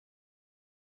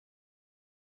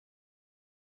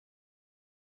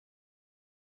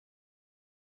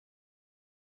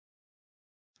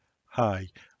Hi,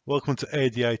 welcome to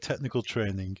ADI Technical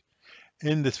Training.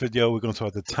 In this video we're going to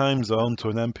add a time zone to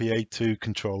an MPA2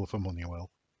 controller from Honeywell.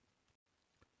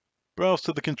 Browse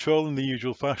to the control in the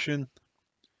usual fashion,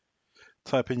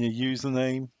 type in your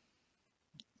username,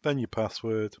 then your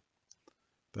password,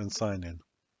 then sign in.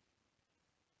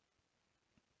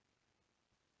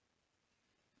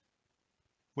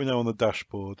 We're now on the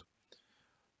dashboard.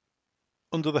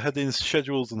 Under the headings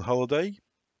Schedules and Holiday,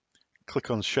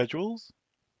 click on Schedules.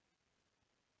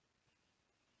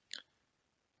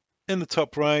 In the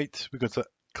top right, we're going to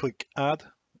click Add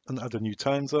and add a new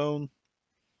time zone.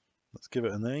 Let's give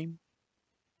it a name.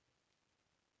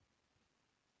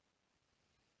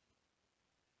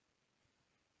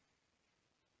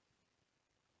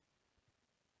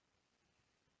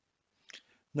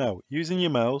 Now, using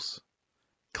your mouse,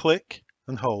 click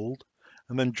and hold,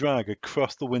 and then drag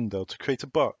across the window to create a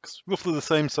box, roughly the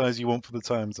same size you want for the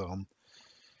time zone.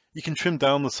 You can trim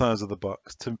down the size of the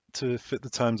box to fit the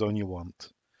time zone you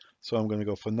want. So I'm going to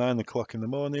go for 9 o'clock in the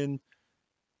morning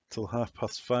till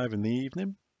 5:30 in the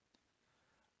evening.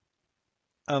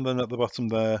 And then at the bottom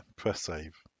there, press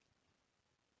save.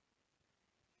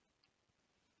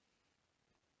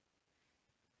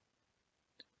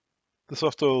 The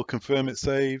software will confirm it's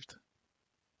saved.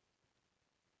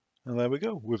 And there we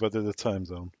go, we've added a time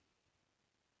zone.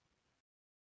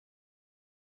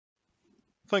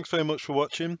 Thanks very much for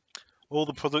watching. All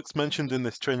the products mentioned in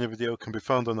this training video can be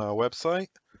found on our website.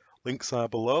 Links are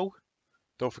below.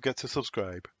 Don't forget to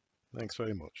subscribe. Thanks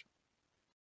very much.